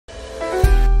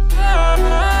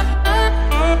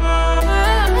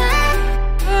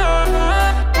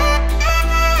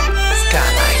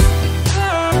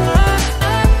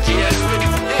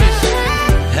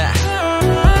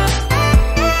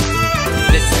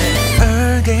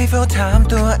เฝ้าถาม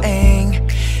ตัวเอง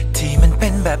ที่มันเป็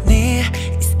นแบบนี้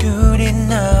It's good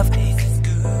enough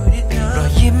รอย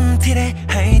ยิ้มที่ได้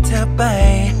ให้เธอไป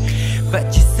But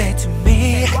you say to me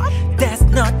That's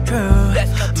not true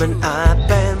มันอาจเ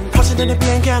ป็นเพราะฉันได้เ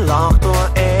พียงแค่หลอกตัว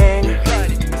เอง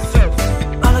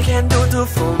All I can do to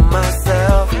fool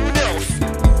myself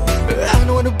I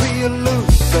don't wanna be a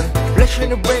loser Let's try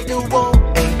to break the wall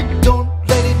and don't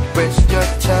let it waste your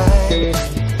time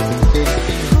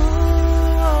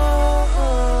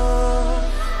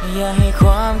อย่าให้คว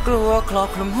ามกลัวครอบ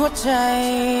คลุมหัวใจ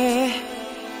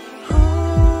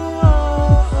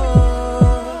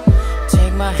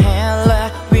Take my hand และ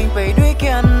วิ่งไปด้วย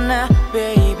กันนะ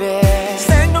baby แส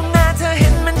งตรงหน้าเธอเห็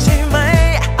นมันใช่ไหม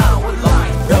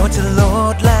เราจะโล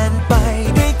ดแล่นไป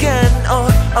ด้วยกัน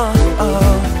oh oh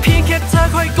oh เพียงแค่เธอ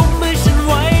คอยกุมมือฉันไ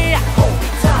ว้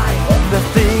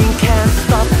Nothing can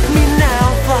stop me now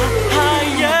fly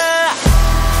higher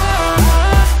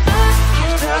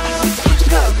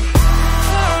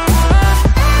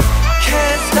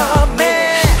Can't stop me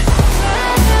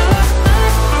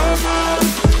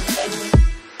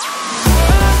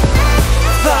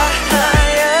Fly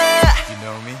higher You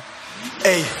know me?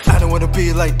 Ay, I don't wanna be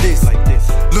like this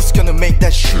Looks gonna make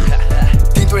that shit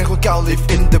ทิ้งตัวเองคนเก่า live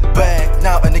in the bag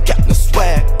Now and I got no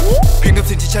swag เพียงแต่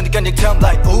สิ่งที่ฉันได้กันยังทำ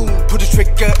like ooh Pull the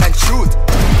trigger and shoot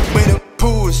ไม่ต้อง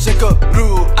พูดฉันก็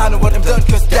รู้ I know what I'm done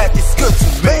cause that is good to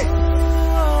me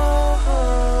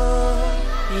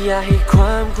อย่าให้คว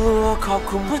ามกลัวครอบ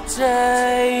คลุมหัวใจ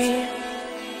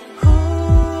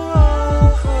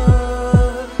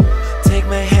Take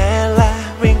my hand และ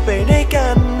วิ่งไปด้วยกั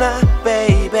นนะ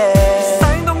baby แส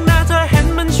งตรงหน้าเธอเห็น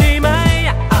มันใช่ไหม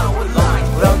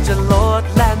เราจะโลด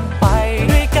แล่นไป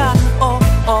ด้วยกัน oh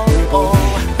oh oh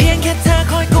เพียงแค่เธอ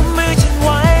คอยกุมมือฉันไ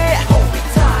ว้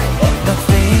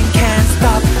Nothing can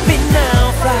stop me now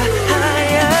fly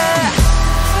higher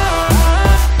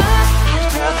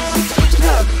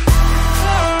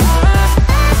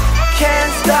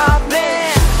Can't stop me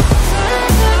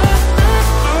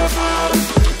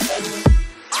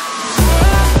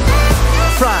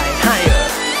Fly higher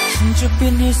ฉันจะบิ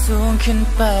นให้สูงขึ้น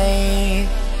ไป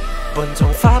บนท้อ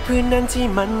งฟ้าพื้นนั้นที่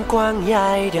มันกว้างใหญ่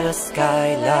The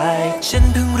skylight ฉัน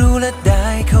เพิ่งรู้และได้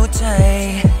เข้าใจ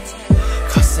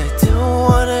Cause I do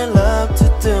what I love to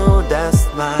do That's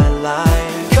my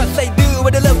life Cause I do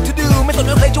what I love to do ไม่สน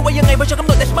ว่าใครจะว่ายังไงเพราะฉันกำห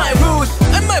นด That's my rules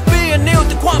I might be a new แ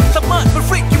ต่ความสามารถมัน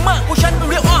ฟรีอยู่มากพวกฉันมัน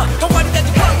เรียกว่าทั้งวันแต่จ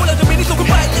ะกว้างพวกเราจะบินให้สูงขึ้น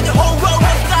ไป Let the whole world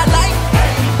know skylight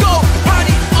Go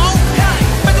party all night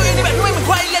เป็นตัวเองในแบบที่ไม่เหมือนใ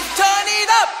คร Let's turn it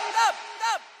up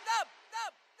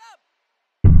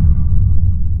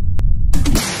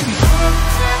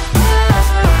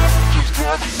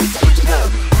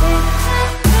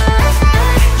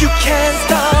You can't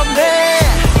stop me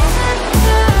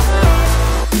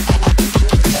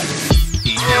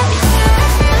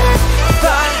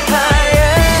Fly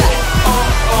higher Oh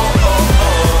oh oh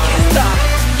oh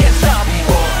Can't stop me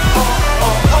Oh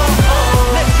oh oh oh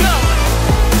Let's go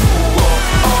Oh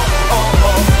oh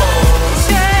oh oh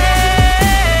Yeah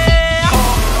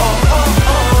Oh oh oh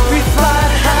oh We fly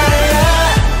higher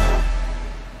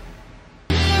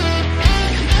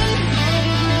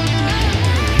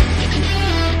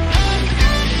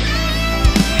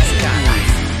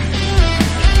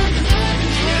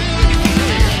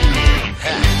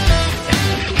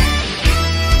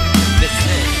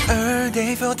ได้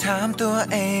เฝ้าถามตัว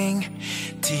เอง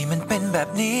ที่มันเป็นแบบ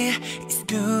นี้ It's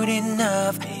good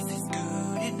enough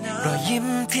รอยยิ้ม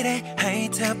ที่ได้ให้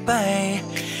เธอไป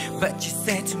But you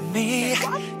say to me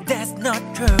That's not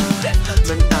true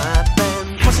มันอาจเป็น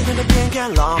เพราะฉันได้เพียงแค่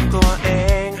หลอกตัวเอ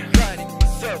ง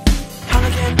All I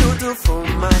can do to fool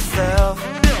myself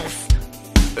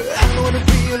I don't wanna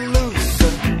be a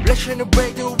loser Let's try to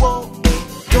break the wall and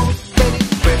don't let it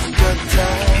waste your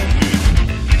time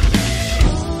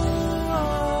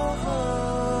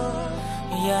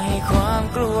อย่าให้ความ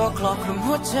กลัวครอบคลุม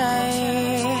หัวใจ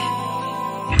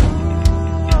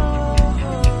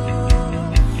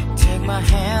Take my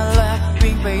hand และ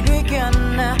วิ่งไปด้วยกัน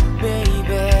นะ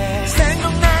baby แสงตร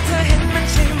งหน้าเธอเห็นมัน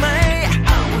ใช่ไหม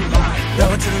เรา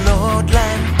จะโลดแล่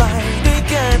นไปด้วย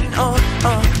กัน oh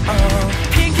oh oh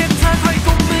เพียงแค่เธอคอย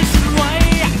กุมมือฉันไว้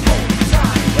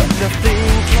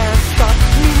Nothing can stop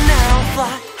me now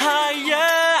fly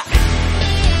higher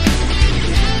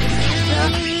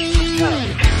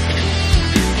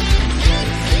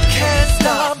Can't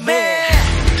stop me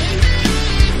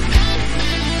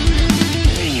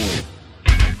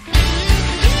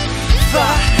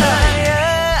Fly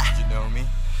higher You know me?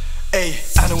 Ay,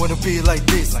 I don't wanna be like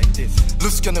this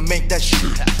Looks gonna make that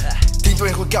shit ทิ้ง ตัว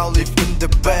เองคนเก่า live in the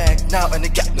bag now and I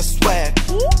got no swag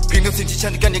เพียงแต่สิ่งที่ฉั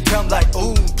นกันยังทำ like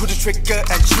oh pull the trigger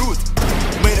and shoot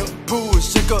ไม่ต้องพูด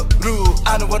ฉันก็รู้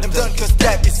I know what I'm done cause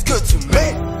that is good to me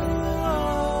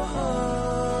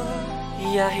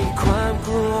อย่าให้ความก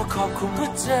ลัวครอบคลุมหัว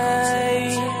ใจ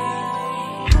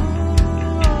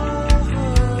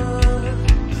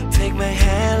Take my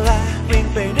hand และวิ่ง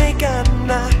ไปด้วยกัน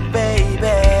นะ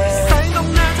baby ใส่ตรง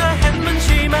หน้าเธอเห็นมันใ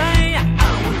ช่ไหม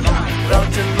เรา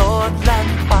จะโลดแล่น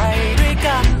ไปด้วย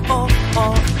กันโอ้โอ้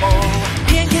โอ้เ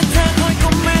พียงแค่เธอคอยกุ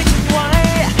มมือฉันไว้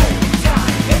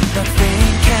Nothing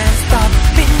can stop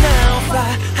me now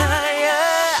fly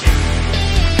higher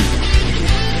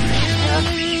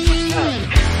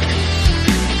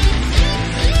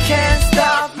Can't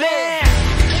stop me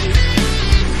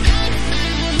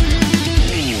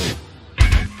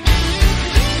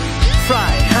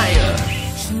Fly higher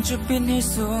ฉันจะบินให้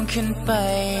สูงขึ้นไป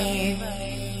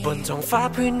บนท้องฟ้า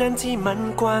พื้นนั้นที่มัน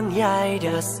กว้างใหญ่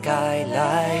The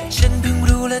skylight ฉันเพิ่ง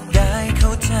รู้และได้เข้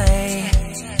าใจ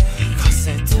Cause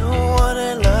I do what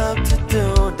I love to do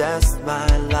That's my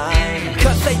life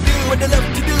Cause I do what I love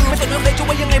to do ไม่สนอะไรจะ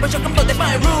ว่ายังไงเพราะฉันกำหนดแต่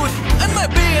my rules And my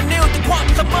being new แต่ความ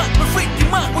สามารถมันฟรีที่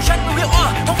มากพวกฉันมันเรียกว่า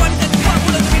ท้องฟ้าแต่ความพว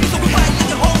กเราจะมีที่สูงขึ้นไป Let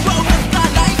the whole world has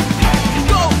starlight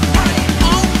Go party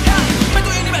all time เป็นตั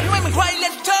วเองในแบบที่ไม่เหมือนใคร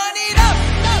Let's turn it up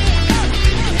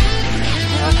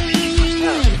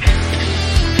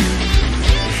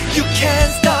You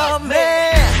can't stop me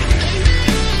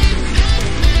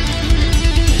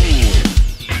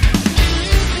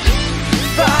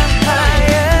Fly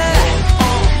higher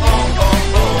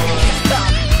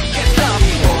Can't stop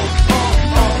me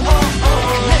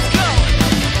Let's go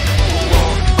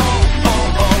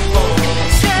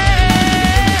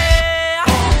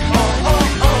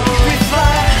We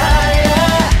fly higher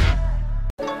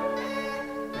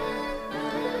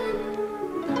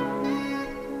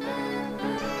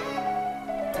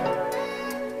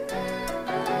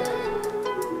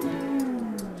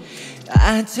อ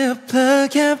าจจะเผลอ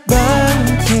แค่บาง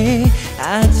ทีอ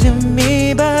าจจะมี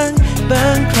บา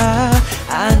งคราว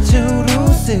อาจจะรู้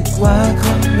สึกว่าค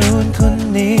นนู้นคน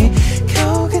นี้เขา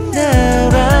ก็น่า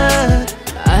รัก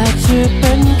อาจจะเ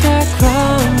ป็นแค่ค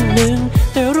รั้งหนึ่ง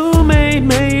แต่รู้ไหมไ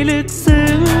ม่ลึกซึ้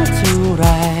งเท่าไร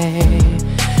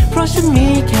เพราะฉันมี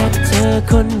แค่เธอ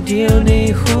คนเดียวใน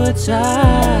หัวใจ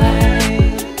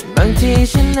บางที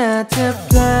ฉันอาจจะเ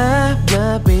ผลอ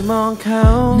ไปมองเขา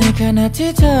ในขณะ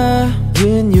ที่เธอ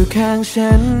ยืนอยู่ข้างฉั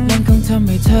นนั่นคงทำใ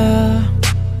ห้เธอ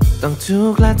ต้องทุ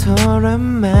กข์และทร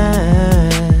มา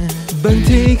นบาง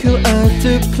ทีเขาอาจจ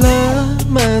ะเผลอ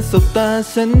มาสบตา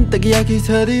ฉันแต่ก็อยากให้เธ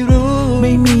อได้รู้ไ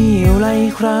ม่มีอะไร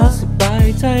ครับสบาย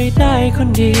ใจได้คน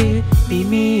ดีไม่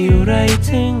มีอะไร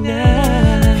ทั้งนั้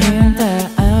นเพียงแต่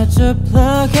อาจจะเผลอ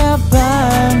แค่บา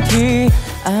งที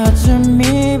อาจจะ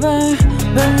มีบ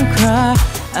างครา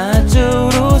อาจจะ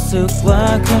รู้สึกว่า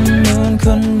คนนู้นค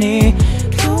นนี้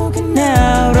เขาก็น่า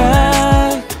รั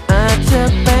กอาจจะ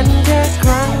เป็นแค่ค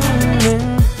รั้งหนึ่ง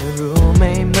รู้ไหม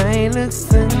ไม่ลึก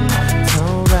ซึ้งเท่า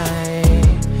ไร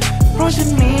เพราะฉัน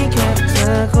มีแค่เธ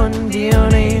อคนเดียว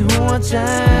ในหัวใจ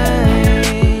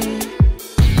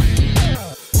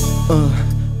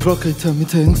เพราะเคยทำให้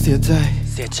เธอต้องเสียใจ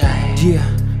Yeah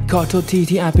ขอโทษที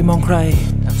ที่อาจไปมองใคร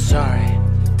I'm sorry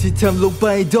ที่ทำลงไป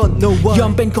don't know why ยอ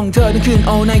มเป็นของเธอทั้งคืน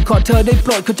all night ขอเธอได้โป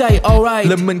รดเข้าใจ alright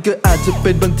และมันก็อาจจะเ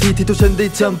ป็นบางทีที่ตัวฉันได้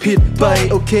ทำผิดไป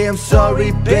Okay I'm sorry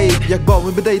babe อยากบอกมั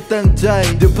นไม่ได้ตั้งใจ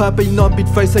เดี๋ยวพาไปนอนปิด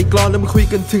ไฟใส่กลอนแล้วมาคุย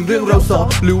กันถึงเรื่องเราสอง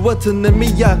หรือว่าเธอนั้นไม่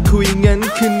อยากคุยงั้น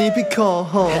คืนนี้พี่ขอ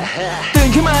หอมตื่น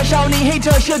ขึ้นมาเช้านี้ให้เธ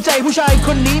อเชื่อใจผู้ชายค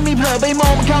นนี้มีเผลอไปมอ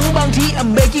งบางครั้งบางที I'm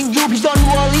begging you please don't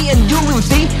worry and you will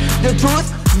see the truth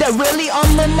that really on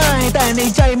my mind แต่ใน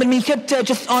ใจมันมีแค่เธอ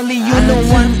just only you no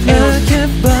one else แค่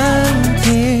บาง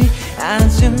ทีอาจ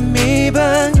จะมีบ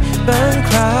าง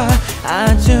คราอา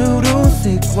จจะรู้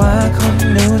สึกว่าคน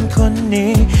นู้นคน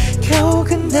นี้เขา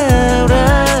ก็น่า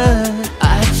รักอ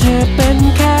าจจะเป็น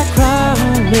แค่ครั้ง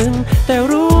หนึ่งแต่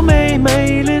รู้ไหมไม่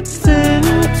ลึกซึ้ง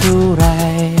เท่าไร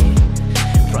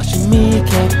เพราะฉันมีแ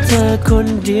ค่เธอคน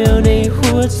เดียวใน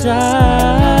หัวใจ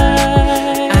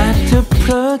อาจจะเผ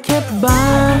ลอแค่บา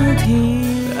งที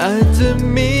อาจจะ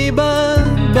มีบ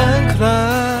างครา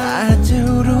อาจจะ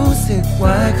รู้สึก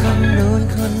ว่าคนนู้น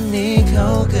คนนี้เขา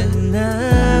ก็น่า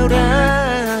รั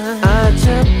กอาจจ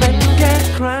ะเป็นแค่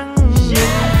ครั้งหนึ่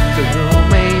งแต่รู้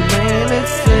ไม่ลึก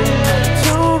ซึ้งเ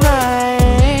ท่าไร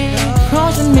เพราะ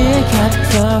ฉันมีแค่เ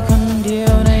ธอคนเดีย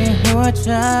วในหัวใจ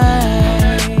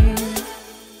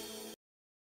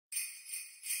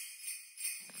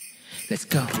Let's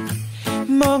go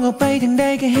มองออกไปทางใด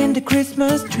ก็เห็นแต่คริสต์มา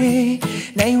สทรี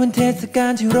ในวันเทศกา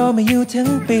ลที่รอมาอยู่ทั้ง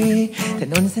ปีถ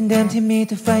นนเส้นเดิมที่มีแ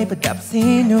ต่ไฟประดับสี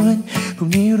นวลพรุ่ง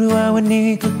นี้รู้ว่าวันนี้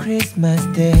ก็คริสต์มาส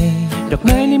เดย์ดอกไ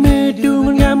ม้ในมือดูง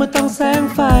ดงามเมื่อต้องแสง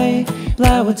ไฟแปล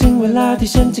ว่าถึงเวลาที่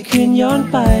ฉันจะคืนย้อน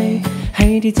ไปให้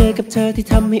ได้เจอกับเธอที่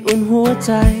ทำให้อุ่นหัวใ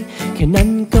จแค่นั้น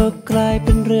ก็กลายเ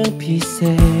ป็นเรื่องพิเศ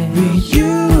ษ With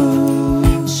you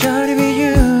Shawty with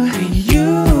you With you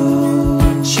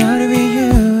Shawty with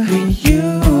you With you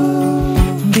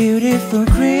Beautiful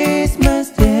Christmas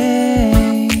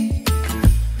Day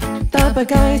ตาปาก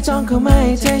กายจ้องเข้ามาใ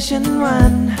ห้ใจฉันวั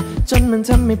นจนมันท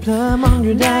ำให้เพลอมองอ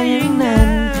ยู่ได้ยิ่งนา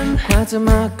นกว่าจะม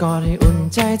ากอดให้อุ่น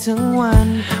ใจทั้งวัน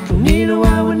พรุ่งนี้รู้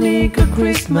ว่าวันนี้ก็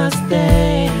Christmas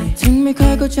Day ถึงไม่เค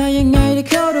ยเข้าใจยังไงที่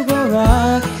เขาเรียกว่ารั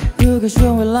กอยู่กับช่ว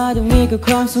งเวลาตรงนี้กับค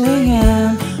วามสวยงาม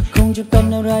คงจะเป็น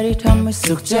อะไรที่ทำให้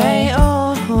สุขใจ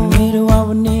พรุ่งนี้รู้ว่า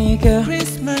วันนี้ก็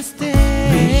Christmas Day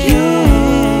With you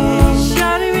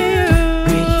Shawty with you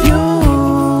With you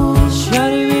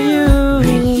Shawty with you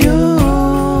With you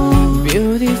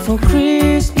Beautiful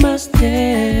Christmas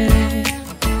Day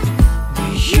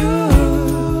With you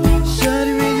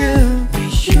Shawty with you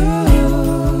With you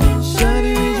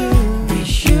Shawty with you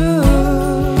With you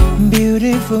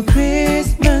Beautiful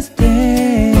Christmas Day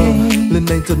และ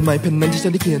ในจดหมายแผ่นนั้นที่ฉั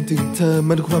นได้เขียนถึงเธอ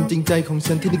มันคือความจริงใจของ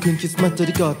ฉันที่ในคืนคริสต์มาสจะไ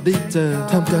ด้กอดได้เจอ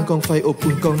ท่ามกลางกองไฟอบ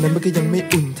อุ่นกองนั้นมันก็ยังไม่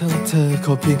อุ่นเท่าเธอข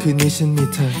อเพียงคืนนี้ฉันมี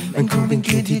เธอมันคงเป็น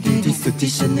คืนที่ดีที่สุด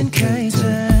ที่ฉันนั้นเคยเจ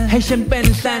อให้ฉันเป็น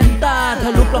ซานต้าถ้า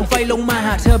ลุกลองไฟลงมาห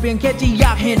ากเธอเพียงแค่ที่อย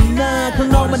ากเห็นหน้าข้าง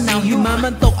นอกมันหนาวหิมะมั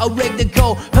นตกเอาเรกเดอะโก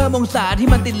เพิ่มองศาที่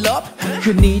มันติดลบ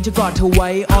คืนนี้จะกอดเธอไว้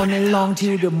all night long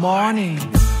till the morning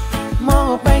มอง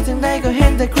ออกไปทางใดก็เห็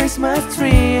นแต่คริสต์มาสท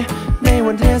รีใน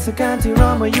วันเทศกาลที่รอ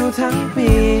มาอยู่ทั้งปี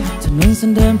ถนนเส้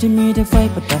นเดิมที่มีแต่ไฟ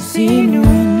ประดับสีนว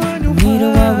ลมีแต่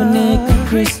ว่าวันนี้ก็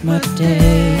คริสต์มาสเด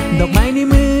ย์ดอกไม้ใน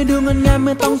มือดูงดงามเ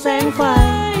มื่อต้องแสงไฟ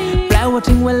แปลว่า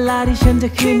ถึงเวลาที่ฉันจะ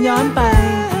คืนย้อนไป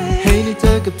ให้ได้เจ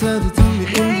อกับเธอที่ทำให้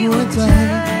อุ่นหัวใจ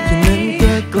แค่นั้น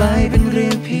ก็กลายเป็นเรื่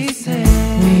องพิเศษ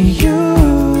With you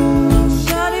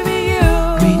Shawty with you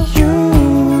With you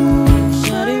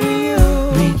Shawty with you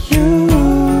With you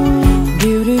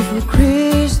Beautiful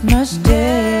Christmas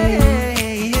Day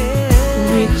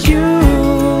With you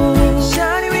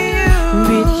Shawty with you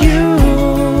With you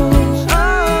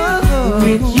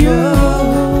With you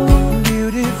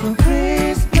Beautiful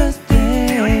Christmas Day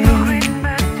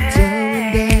เจอวัน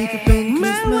ใดก็เป็น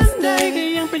Christmas Day ก็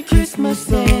ยังเป็น Christmas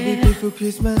So Day beautiful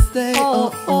Christmas Day Oh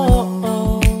oh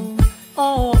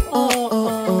oh oh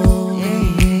oh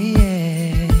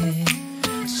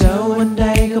So one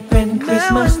day ก็เป็น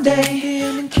Christmas Day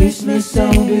Christmas so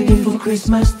beautiful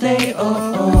Christmas Day Oh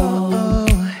oh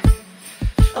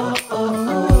oh oh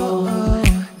oh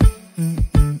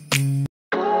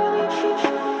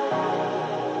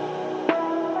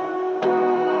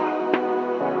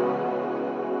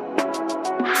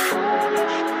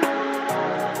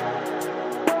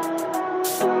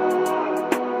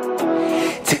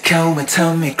จะเข้ามาท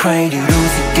ำให้ใครได้รู้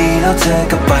สึกดีแล้วเธอ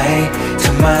ก็ไปเธอ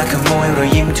มาขโมยรอย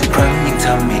ยิ้มทุกครั้งยังท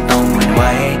ำให้ต้องหวั่นไหว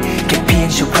แค่เพียง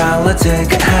ชั่วคราวแล้วเธอ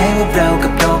ก็หายว่าเรากั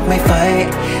บดอกไม้ไฟ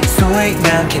สวยง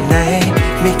ามแค่ไหน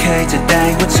ไม่เคยจะได้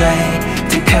หัวใจ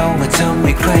จะเข้ามาทำใ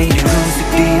ห้ใครได้รู้สึก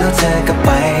ดีแล้วเธอก็ไป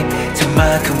เธอมา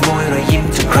ขโมยรอยยิ้ม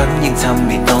ทุกครั้งยังทำใ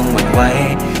ห้ต้องหวั่นไหว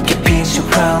แค่เพียงชั่ว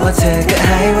คราวแล้วเธอก็ห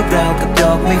ายว่าเรากับด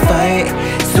อกไม้ไฟ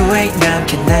สวยงามแ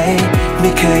ค่ไหนไม่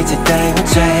เคยจะได้หัว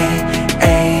ใจ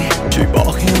ช่วยบอ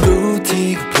กให้รู้ที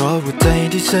ก็เพราะว่าใจ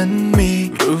ที่ฉันมี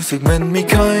รู้สึกมันไม่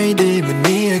ค่อยดีมัน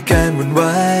มีอาการหวั่นไหว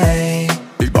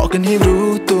ช่วยบอกกันให้รู้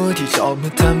ตัวที่ชอบมา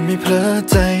ทำให้เพลิด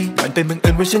ใจมันเป็นบังเอิ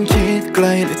ญว่าฉันคิดไกล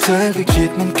และเธอก็คิด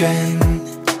เหมือนกัน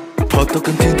พอตกก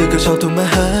ลางคืนเธอก็ชอบโทรมา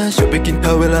หาชวนไปกินข้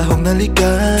าวเวลา6 นาฬิก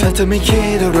าถ้าเธอไม่คิ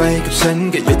ดอะไรกับฉัน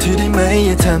ก็อย่าถือได้ไหมอ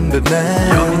ย่าทำแบบนั้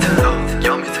นยอมให้เธอหลอกย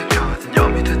อมให้เธอกอดยอม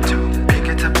ให้เธอจูบเพียงแ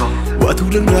ค่เธอบอกว่าทุก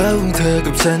เรื่องราวของเธอ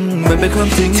กับฉันมันเป็นความ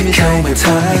จริงไม่ใช่แค่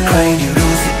ฝันให้ใครได้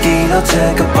รู้สึกดีแล้วเธอ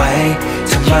ก็ไปเ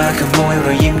ธอมาขโมยร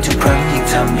อยยิ้มทุกครั้งยิ่ง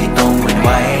ทำให้ต้องหวั่นไหว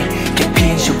แค่เพี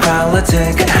ยงชั่วคราวแล้วเธอ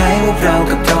ก็หายว่าเรา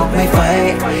กับดอกไม้ไฟ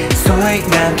สวย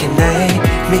งามแค่ไหน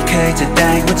ไม่เคยจะไ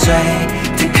ด้หัวใจ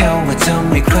ที่เข้ามาท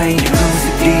ำให้ใครได้รู้สึ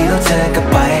กดีแล้วเธอก็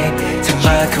ไปเธอม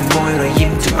าขโมยรอยยิ้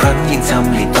มทุกครั้งยิ่งท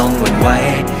ำให้ต้องหวั่นไหว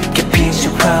แค่เพียง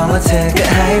ชั่วคราวแล้วเธอก็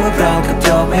หายว่าเรากับด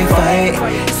อกไม้ไฟ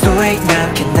สวยงาม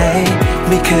แค่ไหนไ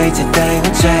ม่เคยจะได้หั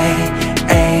วใจ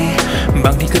บ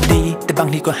างทีก็ดีแต่บาง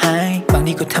ทีก็หายบางที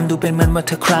นี้ก็ทำดูเป็นเหมือนว่าเ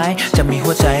ธอคล้ายจะมี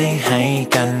หัวใจให้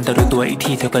กันแต่รู้ตัวอีก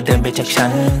ทีเธอก็เดินไปจากฉั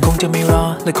นคงจะไม่รอ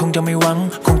และคงจะไม่หวัง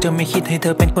คงจะไม่คิดให้เธ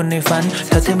อเป็นคนในฝัน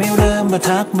ถ้าเธอไม่เริ่มมา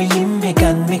ทักไม่ยิ้มให้กั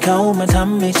นไม่เข้ามาท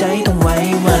ำให้ใจต้องไว้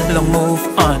วันลอง move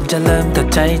on จะเริ่มตัด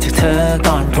ใจจากเธอ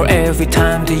ก่อนเพราะ every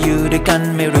time ที่อยู่ด้วยกัน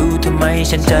ไม่รู้ทำไม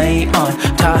ฉันใจอ่อน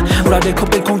ถ้าเราได้คบ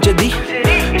กันคงจะดี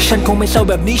ฉันคงไม่เศร้า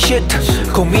แบบนี้ shit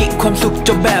คงมีความสุขจ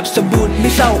บแบบสมบูรณ์ไม่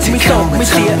เศร้าไม่โศกไม่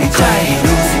เสียใจ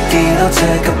รู้สึกดีแล้วเธ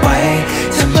อก็ไป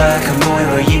จะมาขโมย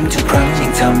รอยยิ้มทุกครั้งยิ่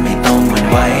งทำให้ต้องหวั่น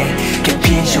ไหวแค่เ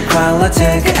พียงชั่วคราวแล้วเธ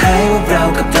อก็หายว่าเรา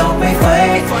กับดอกไม้ไฟ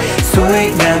สวย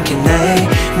งามแค่ไหน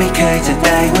ไม่เคยจะไ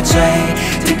ด้หัวใจ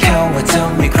ที่เข้ามาท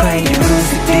ำให้ใครได้รู้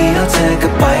สึกดีแล้วเธอก็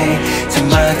ไปจะ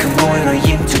มาขโมยรอย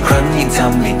ยิ้มทุกครั้งยิ่งท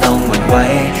ำให้ต้องหวั่นไหว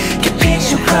แค่เพียง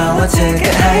ชั่วคราวแล้วเธอ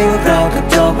ก็หายว่าเรากับ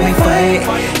ดอกไม้ไฟ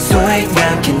สวยงา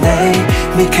มแค่ไหน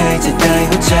ไม่เคยจะได้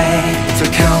หัวใจจะ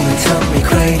เข้ามาทำให้ใ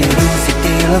ครได้รู้สึก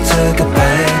ดีแล้วเธอก็ไป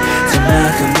จะมา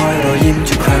ขโมยรอยยิ้ม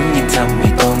ทุกครั้งยิ่งทำให้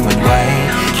ต้องหวั่นไหว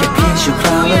แค่เพียงชั่วคร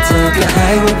าวแล้วเธอก็หา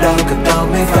ยว่าเรากับดอก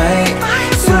ไม้ไฟ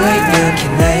สวยงามแค่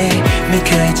ไหนไม่เ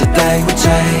คยจะได้หัวใจ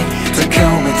จะเข้า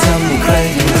มาทำให้ใคร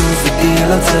ได้รู้สึกดีแ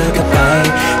ล้วเธอก็ไป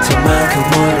จะมาข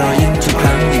โมยรอยยิ้มทุกค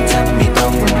รั้งยิ่งทำให้ต้อ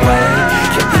งหวั่นไหว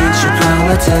แค่เพียงชั่วคราวแ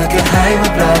ล้วเธอก็หายว่า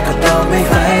เรากับดอกไม้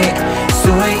ไฟส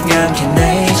วยงามแค่ไหน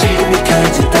ฉันก็ไม่เคย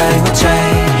จะได้หัวใจ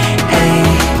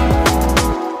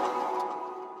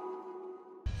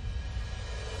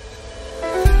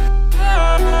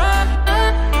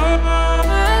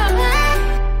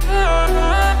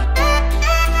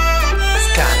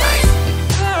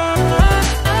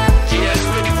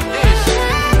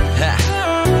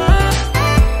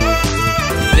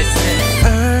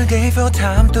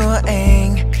ถามตัวเอง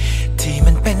ที่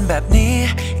มันเป็นแบบนี้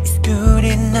It's good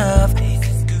enough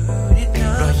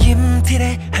รอยยิ้มที่ไ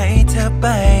ด้ให้เธอไป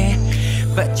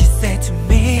But you say to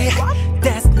me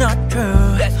That's not true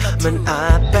มันอา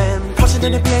จเป็นเพราะฉันนั้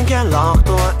นเพียงแค่หลอก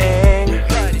ตัวเอง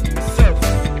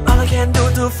All I can do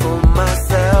to fool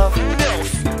myself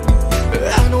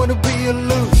I don't wanna be a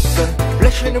loser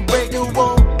Let's try to break the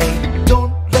wall and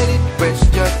don't let it waste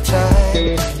your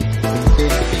time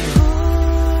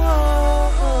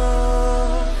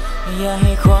อย่าใ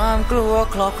ห้ความกลัว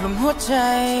ครอบคลุมหัวใจ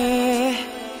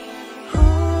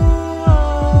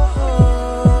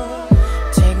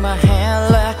Take my hand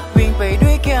และวิ่งไปด้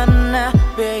วยกันนะ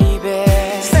baby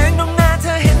แสงตรงหน้าเธ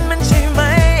อเห็นมันใช่ไหม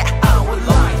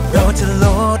เราจะโล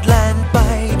ดแล่นไป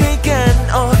ด้วยกัน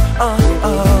oh oh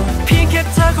oh เพียงแค่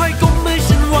เธอคอยกุมมือ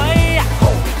ฉันไว้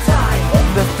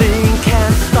Nothing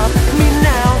can stop me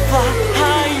now fly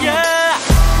higher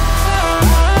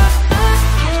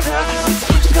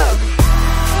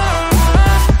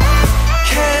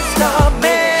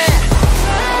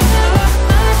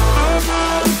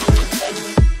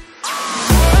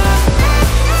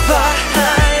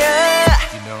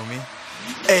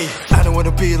I don't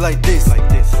wanna be like this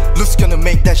Looks gonna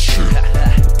make that shit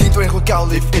ทิ้งตัวเองคนเก่า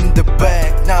live in the bag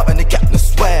Now and I got no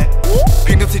swag เ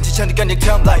พียงแต่สิ่งที่ฉันกันยังท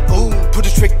ำ like ooh Pull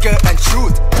the trigger and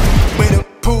shoot ไม่ต้อง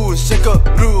พูดฉันก็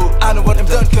รู้ I know what I'm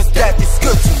done cause that is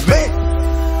good to me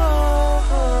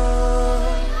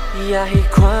อย่าให้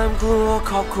ความกลัว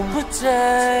ครอบคลุมหัวใจ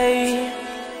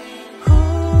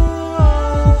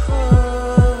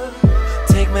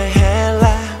Take my hand แล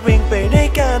ะวิ่งไปด้วย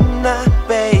กันนะ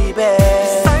baby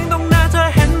แสงตรงหน้าเธอ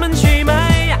เห็นมันใช่ไหม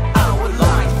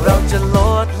เราจะโล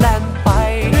ดแล่นไป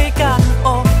ด้วยกัน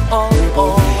oh oh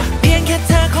oh เพียงแค่เ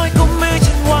ธอคอยกุมมือ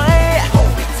ฉันไว้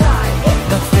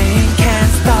Nothing can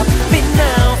stop me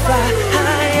now fly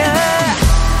higher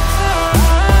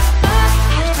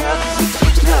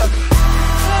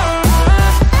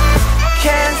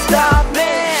Can't stop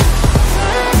me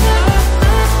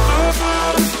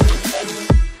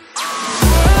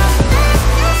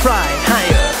Fly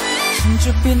higher ฉันจ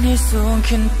ะบินให้สูง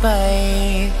ขึ้นไป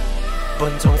บ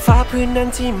นท้องฟ้าพื้นนั้น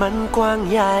ที่มันกว้าง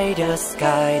ใหญ่ The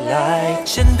skylight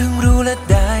ฉันเพิ่งรู้และ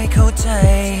ได้เข้าใจ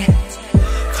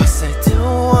Cause I do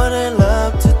what I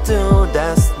love to do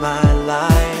That's my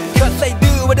life Cause I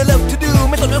do what I love to do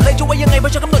ไม่สนว่าใครจะว่ายังไงเพรา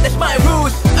ะฉันกำหนด That's my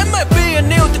rules I'm my